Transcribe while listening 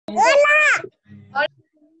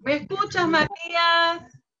¿Me escuchas,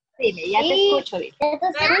 Matías? Dime, ya te escucho, Vic.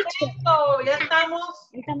 Perfecto, ya estamos.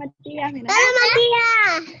 Está Matías, mira. ¡Hola,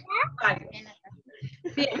 Matías! Vale.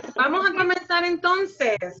 Bien, vamos a comenzar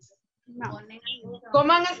entonces. No.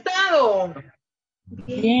 ¿Cómo han estado?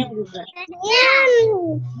 Bien.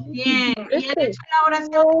 Bien. ¿Y han hecho la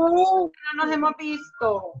oración? No nos hemos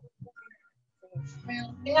visto.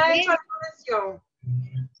 ¿Quién ha hecho la oración?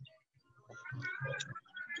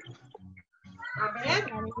 A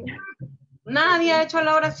ver. Nadie ha hecho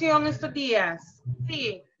la oración estos días.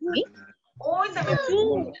 Sí. ¿Sí? Uy, se me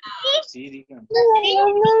fue. Sí, digan.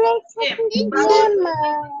 Bien. Vamos a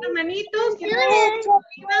las manitos.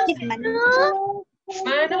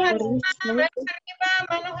 Manos arriba,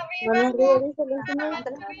 manos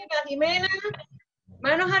arriba, Jimena.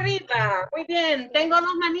 Manos arriba. Muy bien. Tengo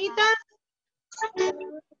dos manitas. Que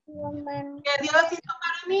Dios hizo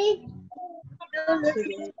para mí.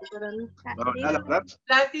 No, nada, ¿verdad?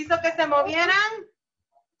 Las hizo que se movieran.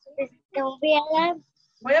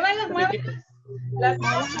 Muévanlas, muévanlas. Las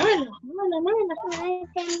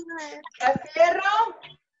cierro.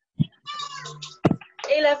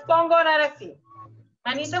 Y las pongo a orar así.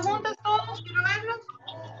 Manitas juntas todos, quiero verlos.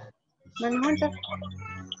 Manos juntas.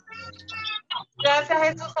 Gracias,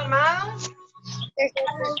 Jesús amado,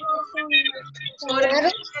 por el día que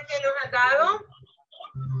nos has dado,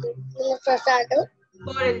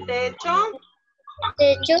 por el techo,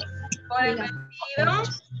 por el vestido,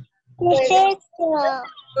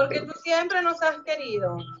 porque tú siempre nos has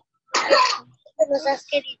querido.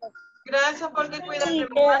 Gracias porque cuidas de mí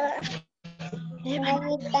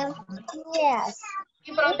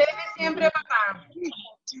y protege siempre a papá.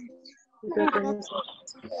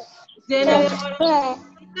 Llena de amor,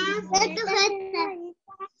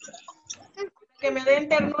 que me den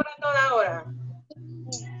ternura toda hora.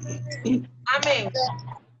 Amén.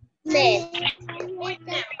 Muy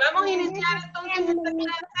bien, vamos a iniciar entonces esta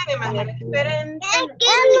clase de manera diferente.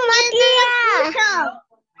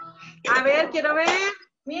 A ver, quiero ver.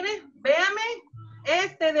 Miren, véame.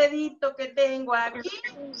 Este dedito que tengo aquí,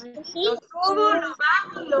 lo subo, lo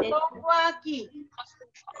bajo y lo pongo aquí.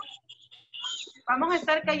 Vamos a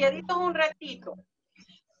estar calladitos un ratito.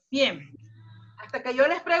 Bien. Hasta que yo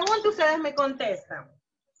les pregunte, ustedes me contestan.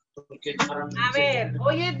 A ver,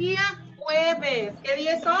 hoy es día jueves. ¿Qué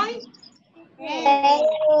día es hoy?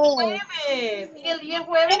 Jueves. Y el día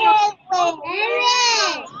jueves.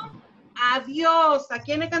 Adiós. ¿A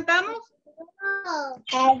quién le cantamos?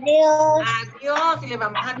 Adiós. Adiós. Y le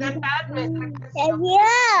vamos a cantar nuestra canción.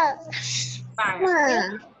 Adiós.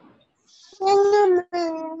 Vaya.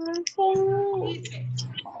 Dice,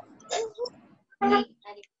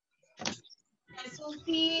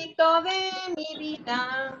 Jesucito de mi vida,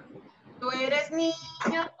 tú eres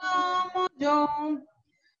niño como yo,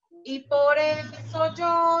 y por eso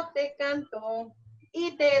yo te canto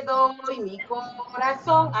y te doy mi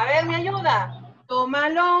corazón. A ver, ¿me ayuda?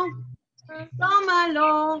 Tómalo,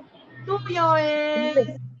 tómalo, tuyo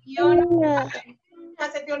es. Yo no.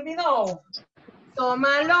 ¿Ya se te olvidó?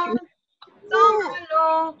 Tómalo,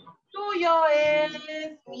 tómalo, tuyo es.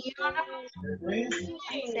 Mío no.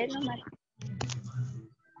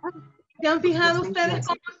 ¿Se han fijado ustedes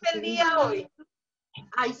cómo es el día hoy?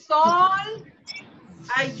 ¿Hay sol?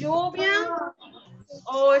 ¿Hay lluvia?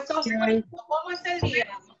 ¿O es oscuro? ¿Cómo es el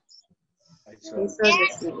día?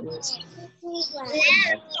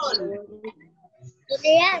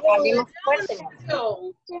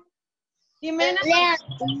 Jimena,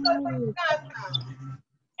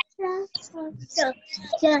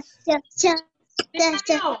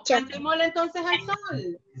 cantémosle entonces al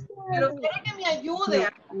sol. Pero quiero que me ayude.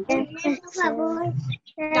 Por favor.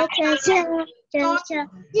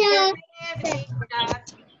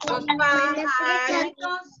 Los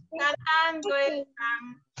pajaritos cantando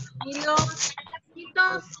están y los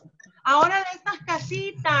chiquitos ahora de estas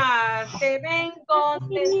casitas se ven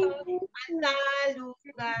contentos al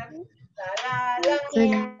saludar. La, la, la.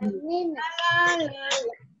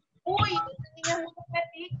 Uy, estas niñas no se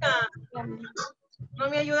platican. No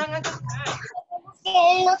me ayudan a cantar.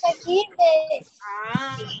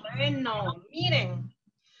 Ah, bueno, miren.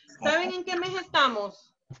 ¿Saben en qué mes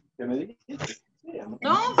estamos? ¿Qué me dijiste? ¿No? ¿En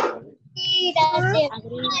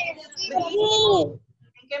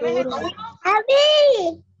qué mes estamos?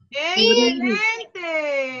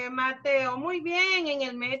 ¡Excelente, Mateo! Muy bien, en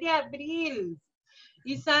el mes de abril.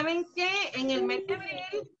 ¿Y saben qué? En el mes de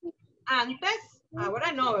abril, antes,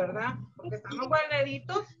 ahora no, ¿verdad? Porque estamos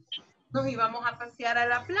guardaditos, nos íbamos a pasear a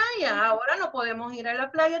la playa. Ahora no podemos ir a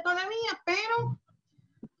la playa todavía, pero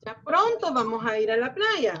ya pronto vamos a ir a la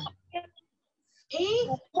playa. Y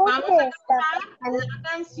vamos a cantar la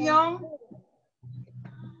canción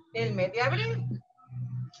el mes de abril.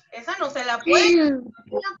 Esa no se la puede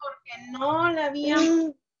porque no la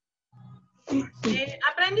habíamos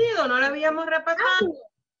aprendido, no la habíamos repasado.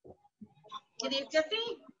 Y dice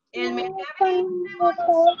así, el mes de abril me voy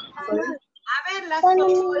a ver las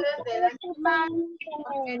olas de la mar,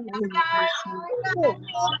 porque te hablaron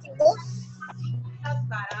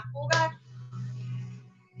para jugar.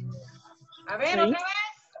 A ver, otra vez.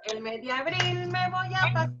 El mes de abril me voy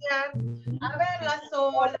a pasear a ver las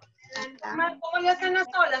olas de la mar. ¿Cómo le hacen las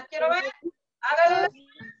olas? Quiero ver. Hágale.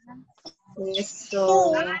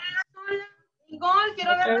 Eso. Hágale las olas. Igual,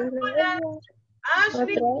 quiero ver las olas.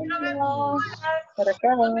 Ashley, quiero ver las olas. Por acá.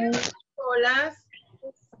 Olas.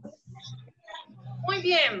 Muy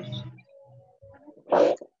bien.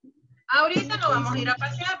 Ahorita no vamos a ir a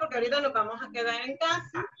pasear porque ahorita nos vamos a quedar en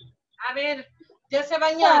casa. A ver, ¿ya se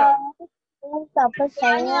bañaron? ¿Se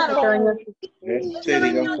bañaron?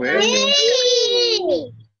 Digan pues.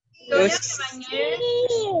 Yo ya me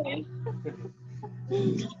bañé.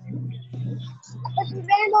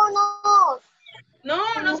 No,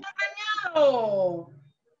 no se han bañado.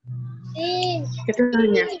 ¿Qué te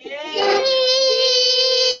bañas?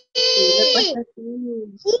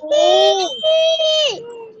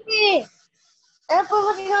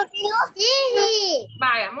 Bien.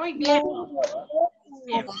 Vaya, muy bien.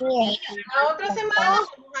 Bien. La otra semana vamos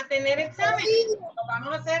a tener exámenes. Los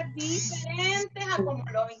vamos a hacer diferentes a como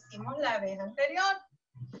los hicimos la vez anterior.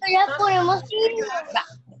 Ya podemos ir.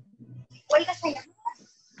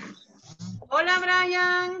 Hola,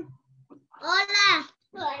 Brian. Hola.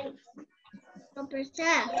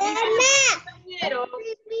 Compañero.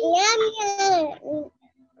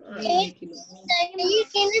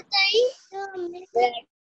 ¿Quién está ahí?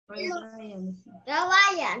 Ya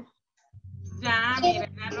vayan. Ya,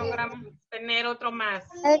 miren, ya logramos tener otro más.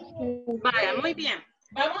 Vaya, muy bien.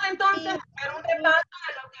 Vamos entonces a hacer un repaso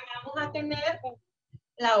de lo que vamos a tener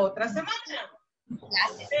la otra semana.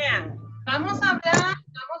 Vean, vamos a hablar,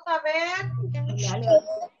 vamos a ver.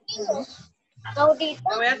 Lo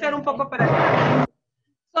voy a hacer un poco para acá.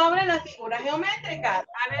 Sobre las figuras geométricas.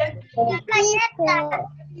 A ver, ¿qué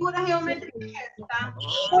figura geométrica es esta?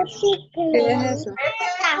 ¿Qué es eso? Este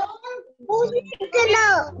es un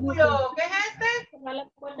círculo. ¿Qué es este?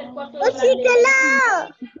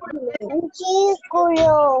 Un círculo.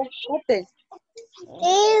 Este.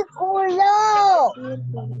 Círculo.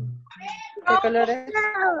 ¿Qué color es?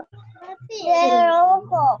 De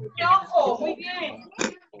rojo. Rojo, muy bien.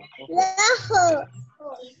 Rojo.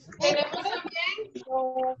 Tenemos también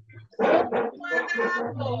cuadrado.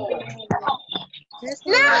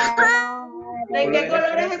 ¿De qué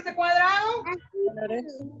color es este cuadrado?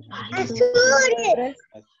 Azul.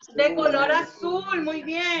 De color azul, muy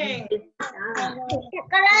bien. ¿Qué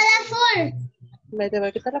color azul? Te voy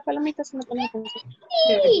a quitar las palomitas si no pones atención.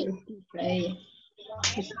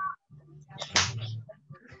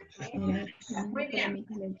 Muy bien.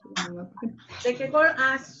 ¿De qué color?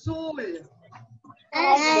 Azul.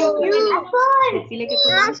 Azul.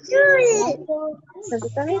 ¿Eso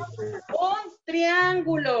está bien? Un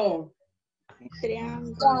triángulo.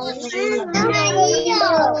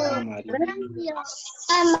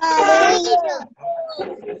 Amarillo.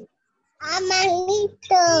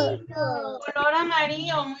 Amarillito. Color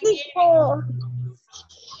amarillo, muy bien.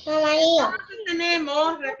 Amarillo. Entonces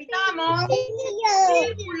tenemos, repitamos,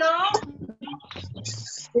 círculo,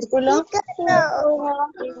 Círculo.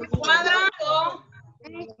 cuadrado,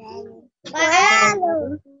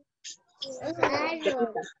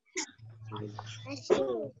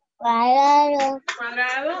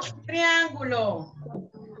 cuadrado, triángulo,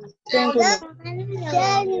 Triángulo.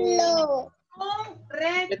 un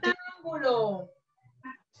rectángulo,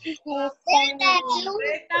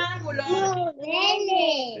 rectángulo.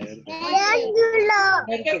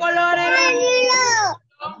 ¿De qué color es?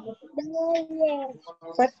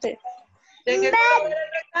 Fuerte. ¿De qué color es el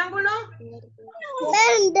rectángulo?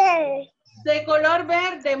 Verde. De color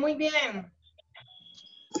verde, muy bien.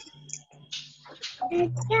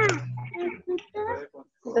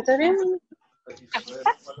 ¿Está bien?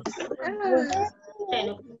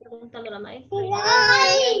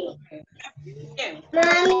 Ay. Bien.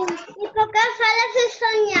 Mami, ¿y por qué sale sin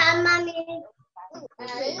soñar, mami?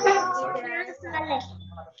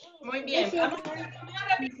 Muy bien. Vamos a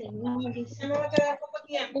repetir. Se me va a quedar poco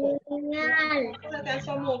tiempo. No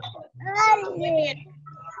alcanzó mucho. Muy bien.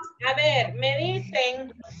 A ver, me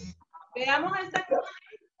dicen, veamos esta.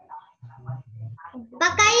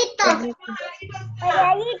 Bacadito.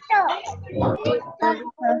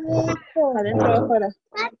 Adentro o afuera.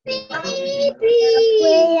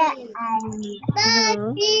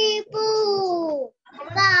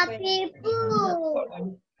 Papipu.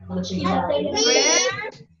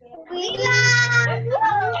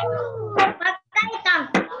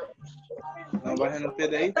 No bajen los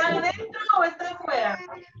pies de ahí. ¿Está adentro o está afuera?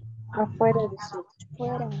 Afuera, dice.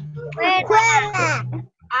 Afuera.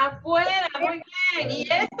 Afuera, muy bien. ¿Y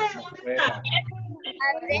este dónde está?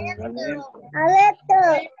 Adentro. Adentro.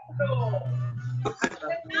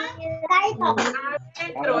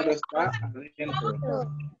 Ahora está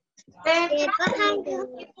adentro. Dentro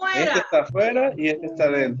y fuera. Este está afuera y este está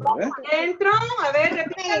adentro. ¿Eh? Dentro, a ver,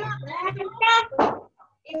 repítelo.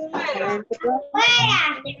 Y fuera.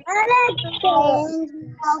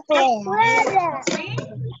 ¿Sí?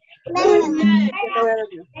 Muy bien. A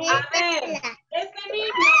ver, este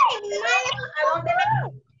niño, ¿a dónde va?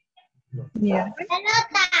 Ya.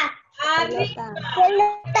 Arriba.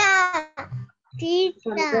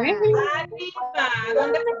 Arriba.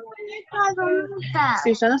 ¿A dónde va?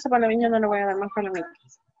 Si usted no se pone niño, no le voy a dar más palomita.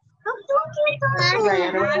 Ya,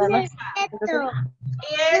 ya le voy a dar más. Entonces,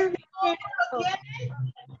 Y este ¿dónde lo tiene?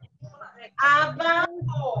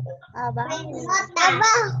 Abajo. ¿A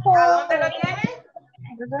dónde lo tiene?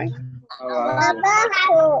 entonces,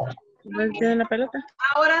 Abajo. ¿dónde tiene la pelota?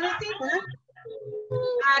 Ahora decimos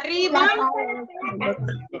arriba y abajo.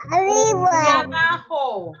 Arriba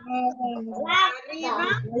Ahí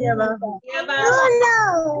abajo. y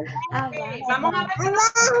abajo. Ok, vamos a ver.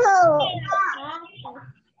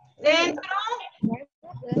 Dentro,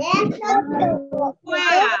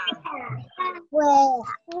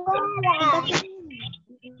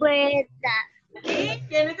 fuera. Sí,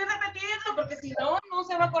 tienes que repetirlo porque si no, no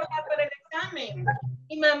se va a acordar para el examen.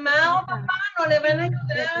 Y mamá o papá no le van a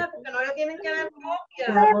ayudar porque no le tienen que dar Ya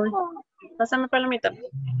copia. voy. Pásame palomita.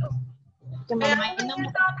 Veamos esta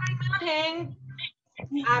otra imagen.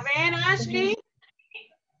 A ver, Ashley.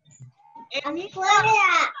 Emi,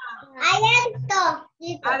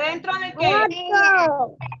 ¿adentro de qué? Esta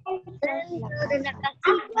niña,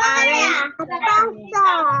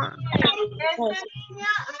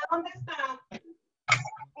 ¿a dónde está?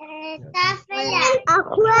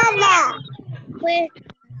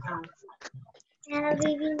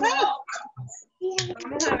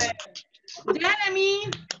 Vamos a ver. Jeremy,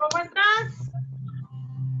 ¿cómo estás?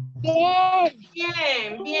 Bien, bien.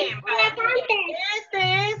 Este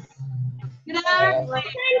es grande.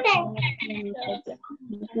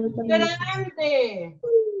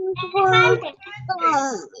 Grande.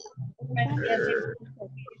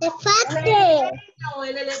 No,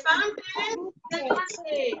 el elefante es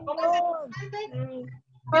grande. ¿Cómo es el elefante?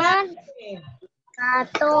 Grande.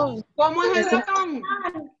 ¿Cómo es el ratón?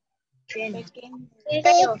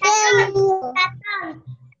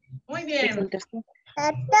 Muy bien.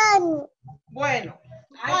 Bueno,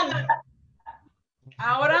 ahí está.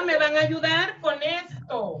 Ahora me van a ayudar con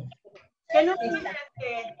esto. ¿Qué número es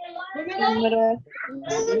este?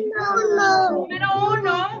 Número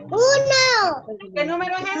uno. ¿Qué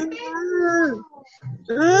número es este?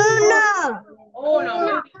 Uno.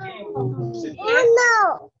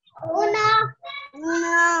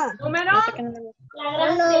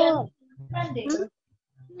 Muy bien.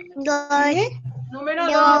 Número. Número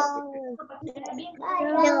dos.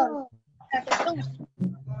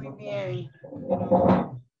 Muy bien.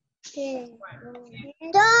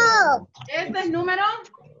 Este es número.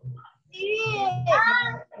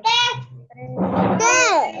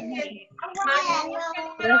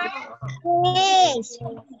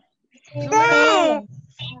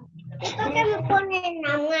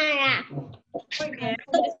 Muy bien.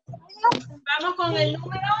 Vamos con el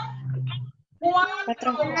número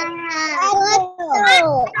 4.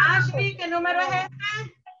 Ashley, ¿qué número es este?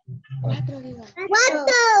 4.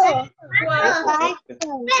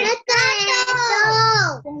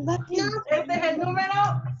 Este es el número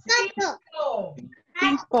 5.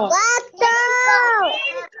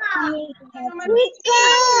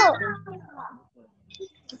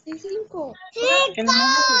 5. ¿Qué número es?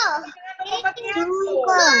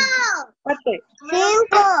 4.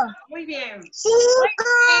 Muy bien.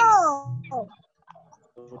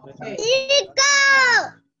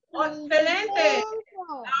 Oh, excelente.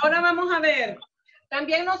 Ahora vamos a ver.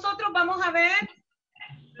 También nosotros vamos a ver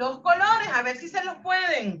los colores, a ver si se los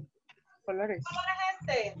pueden. Colores. ¿Qué color es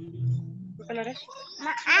este? ¿Qué colores?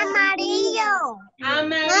 Amarillo.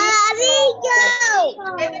 Amarillo.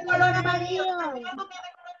 Este color amarillo.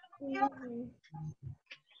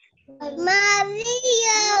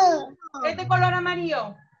 Amarillo. Este color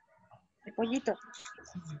amarillo. El pollito.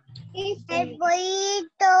 El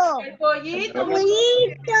pollito. El pollito.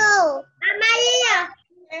 Pollito. Amarillo.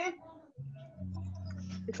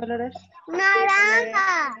 ¿Qué colores?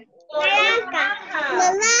 Naranja. Naranja.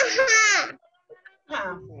 Naranja.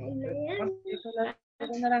 Ajá. ¿Qué color?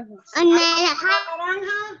 Naranja.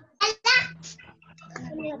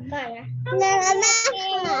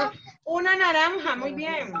 Naranja. Una naranja, muy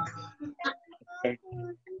bien.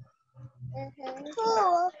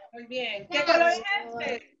 Muy bien. ¿Qué color es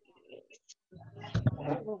este?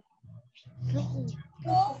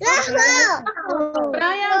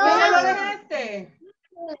 Brian, ¿qué color es este?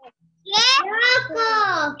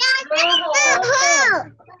 Rojo.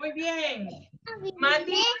 Muy bien.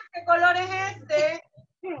 Matías, ¿qué color es este?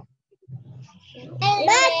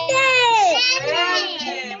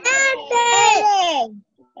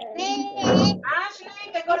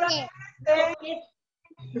 Ashley, ¿qué color es este?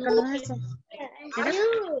 ¿Qué color es ese?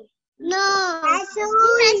 No, azul.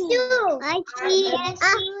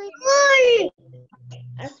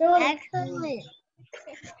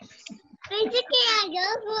 Pensé que era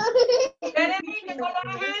azul. Jeremy, ¿qué color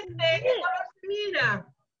es este? ¿Qué color se mira?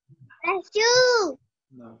 Azul.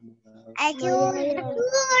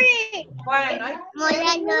 Bueno,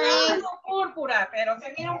 Moreno es púrpura, pero se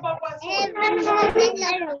mira un poco azul.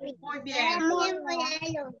 Muy bien.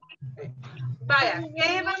 Vaya,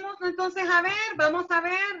 ¿qué vamos entonces a ver? Vamos a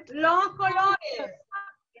ver los colores.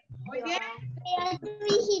 Muy bien.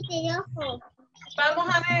 Vamos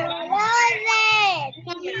a ver.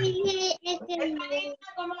 ¿Esta línea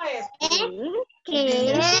cómo es?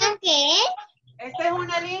 ¿Qué? Esta es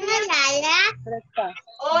una línea Recta.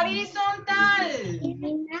 horizontal.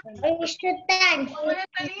 ¿Cómo es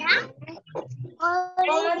esta línea?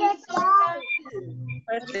 Horizontal.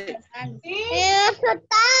 Fuerte. ¿Sí?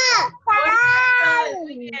 Horizontal.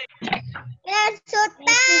 Muy bien.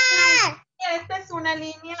 Esta es una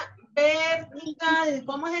línea vertical.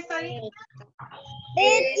 ¿Cómo es esta línea?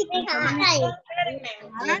 Vertical.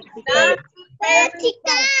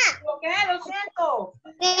 ¿Por qué? Lo siento.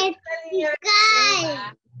 Vertical.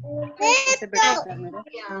 Ese vertical,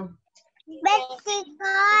 mira.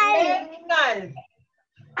 Vertical.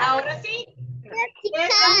 Ahora sí.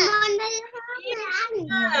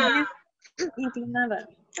 Inclinada.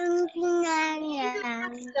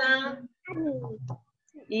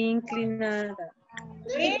 Inclinada.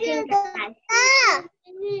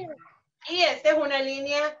 Y esta es una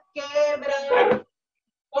línea quebrada.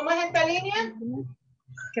 ¿Cómo es esta línea?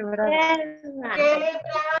 Quebrada.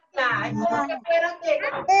 Quebrada. Es como que fuera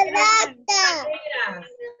caderas.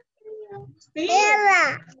 ¿Sí?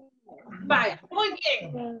 Vaya, muy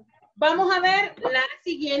bien. Vamos a ver la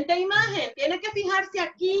siguiente imagen. Tiene que fijarse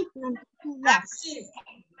aquí. Aquí.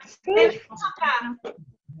 Tenemos acá.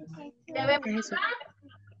 Debemos ¿Qué es eso?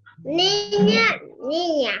 Niña.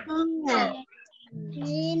 ¿Y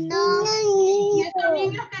estos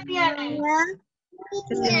niños qué tienen?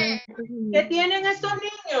 ¿Qué tienen estos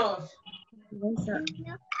niños?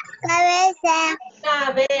 Cabeza.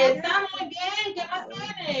 Cabeza, muy bien. ¿Qué más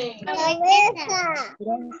tienen?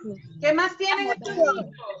 ¿Qué más tienen estos niños?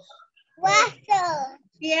 Hueso.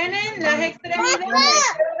 Tienen las extremidades. Pero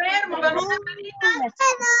ver, movamos las manitas.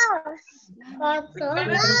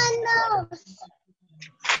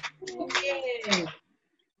 Muy bien.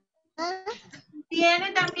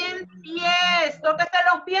 Tiene también pies. Tócate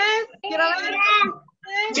los pies. Quiero ver.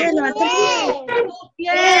 Tus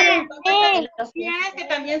pies. Tócate los pies, que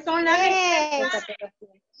también son las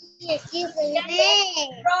extremidades.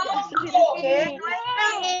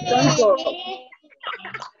 Tronco. ¿Qué es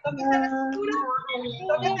nuestra?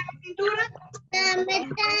 Tócate la cintura. Tócate la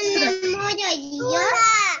cintura.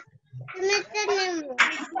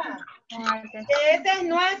 Ese es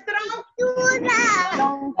nuestro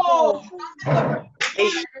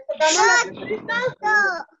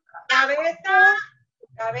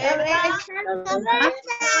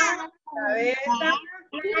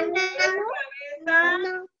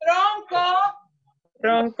tronco.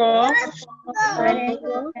 Cabeza,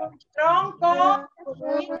 tronco,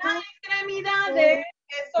 y las extremidades,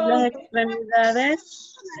 que son Las extremidades.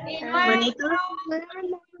 y Manitos.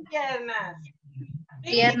 piernas. ¿Sí?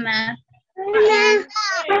 Piernas.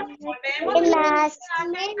 Volvemos.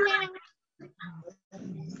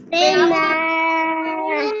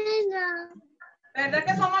 ¿Verdad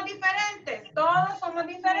que somos diferentes? Todos somos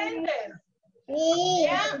diferentes.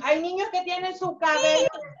 ¿Ya? Hay niños que tienen su cabello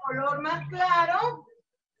de color más claro.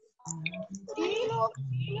 ¿Sí? Otros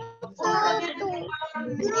tienen su color negro.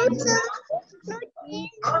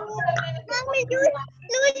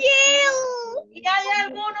 Y hay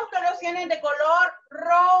algunos que los tienen de color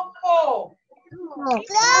rojo.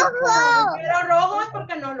 Pero rojo es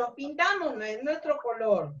porque nos lo pintamos, no es nuestro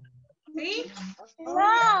color. ¿Sí?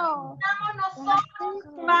 Utilizamos nosotros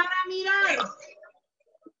para mirar.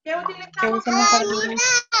 ¿Qué utilizamos para mirar?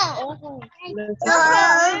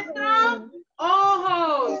 Nuestros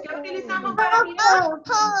ojos. ¿Qué utilizamos para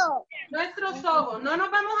Nuestros ojos. No nos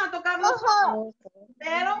vamos a tocar los ojos,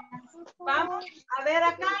 pero vamos a ver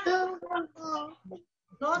acá.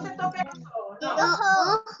 No se toquen los ojos.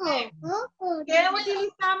 No. ¿Qué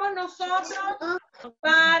utilizamos nosotros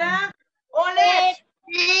para oler?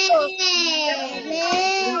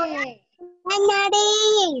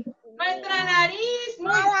 Nuestra nariz.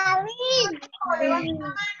 Levanta la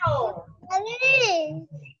mano.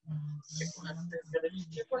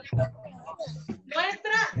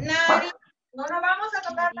 Nuestra nariz. No nos vamos a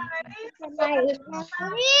tocar la nariz.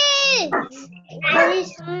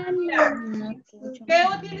 ¿Qué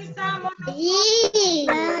utilizamos para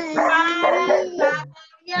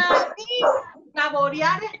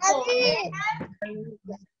saborear?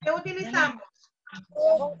 ¿Qué utilizamos?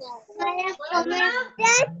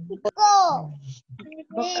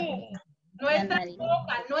 Nuestra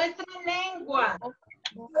boca, nuestra lengua.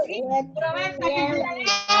 Quiero ver,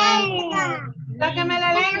 sáqueme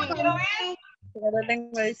la lengua, quiero ver. La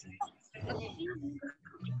lengua dice.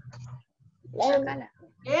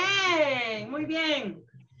 Bien, muy bien.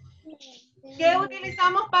 ¿Qué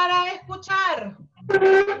utilizamos para escuchar?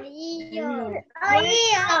 Oído. Muy bien.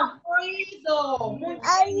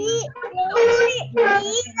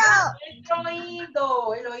 Nuestro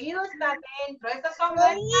oído. El oído está dentro. Estas son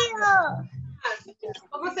nuestras.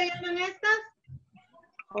 ¿Cómo se llaman estas?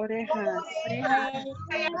 Orejas.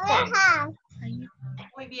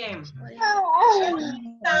 Muy bien.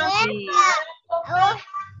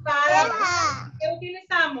 ¿Qué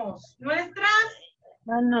utilizamos? Nuestras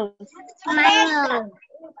Manos.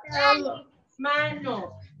 manos.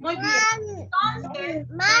 Muy bien. Entonces,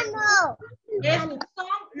 estos son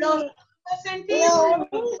los 5 sentidos.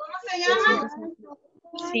 ¿Cómo se llaman?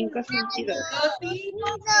 5 sentidos. Los 5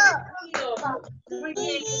 sentidos. Muy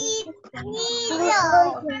bien.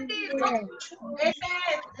 Esa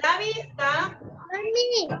es la vista,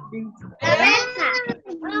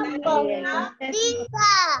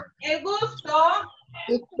 el gusto,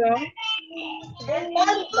 el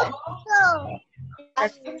tacto,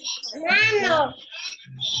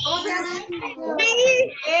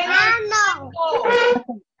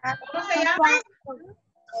 ¿cómo se llama? ¿Cómo se llama?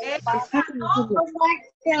 El tacto y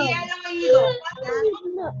el oído.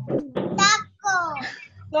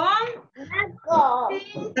 Son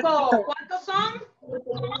 5. ¿Cuántos son?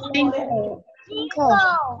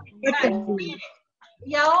 5.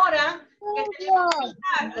 Y ahora, ¿qué tenemos que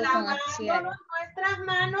estar? Lavándonos nuestras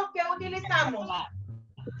manos, ¿qué utilizamos?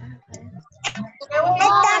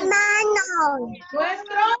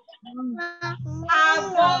 Nuestro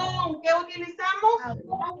jabón, ¿qué utilizamos?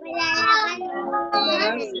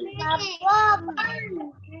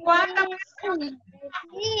 ¿Cuántas veces?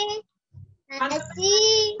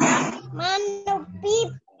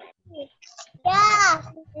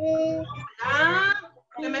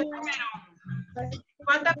 Se me fueron.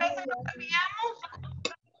 ¿Cuántas veces nos cepillamos?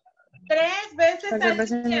 3 veces al día.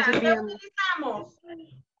 ¿Qué utilizamos?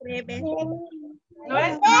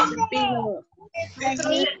 Nuestro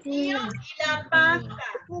cepillo y la pasta.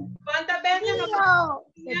 ¿Cuántas veces nos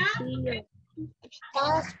cepillamos? 3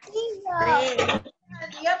 al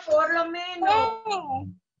día por lo menos.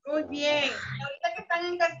 Muy bien. Ahorita que están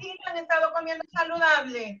en casita han estado comiendo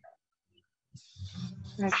saludable.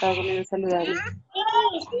 Me estaba comiendo saludable.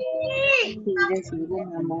 Sí. Sí,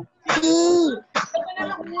 mamá.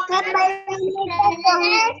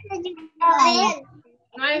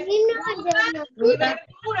 No es frutas y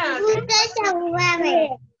verduras.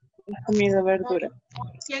 He comido verdura.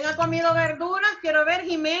 ¿Quién ha comido verduras? Quiero ver,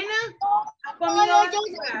 Jimena. ¿Has comido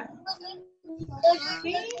verduras?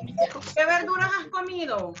 ¿Sí? ¿Qué verduras has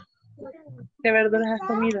comido? ¿Qué verduras has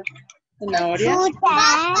comido? Zanahoria.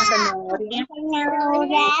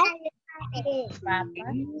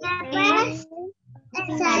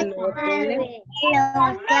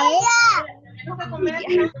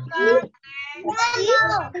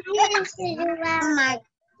 Tenemos que comer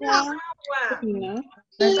agua. ¿No?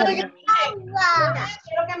 Quiero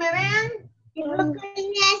que me vean.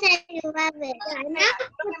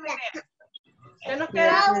 Ya nos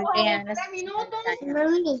quedan 3 minutos.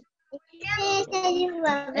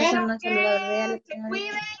 Que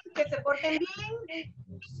cuiden, que se porten bien.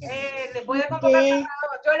 Les voy a convocar.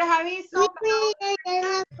 Yo les aviso.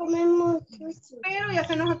 Pero ya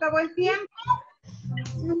se nos acabó el tiempo.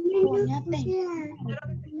 Espero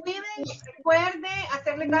que se cuiden. Recuerde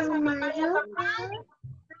hacerle caso a mamá y a papá.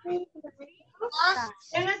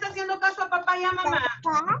 ¿Quién no está haciendo caso a papá y a mamá?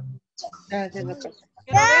 Gracias, doctor.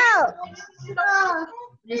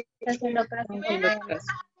 Está haciendo caso.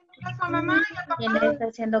 A mamá y a papá. ¿Quién le está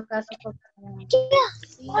haciendo caso?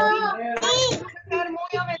 Ser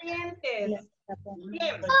muy obedientes.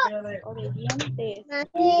 Bien. Obedientes.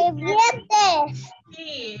 Dientes.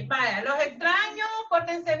 Sí, vaya, los extraños,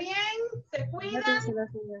 pórtense bien, se cuidan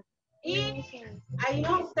y ahí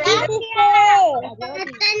nos ustedes.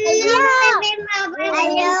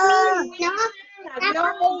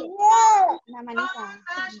 Adiós. Una manita.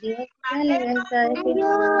 Dios,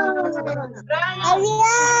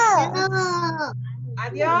 adiós. Vaya,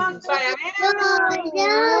 bien, se cuidan.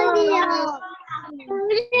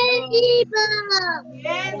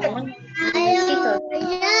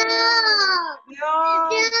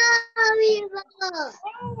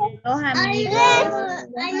 Los amigos.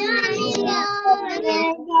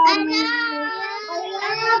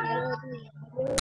 Adiós.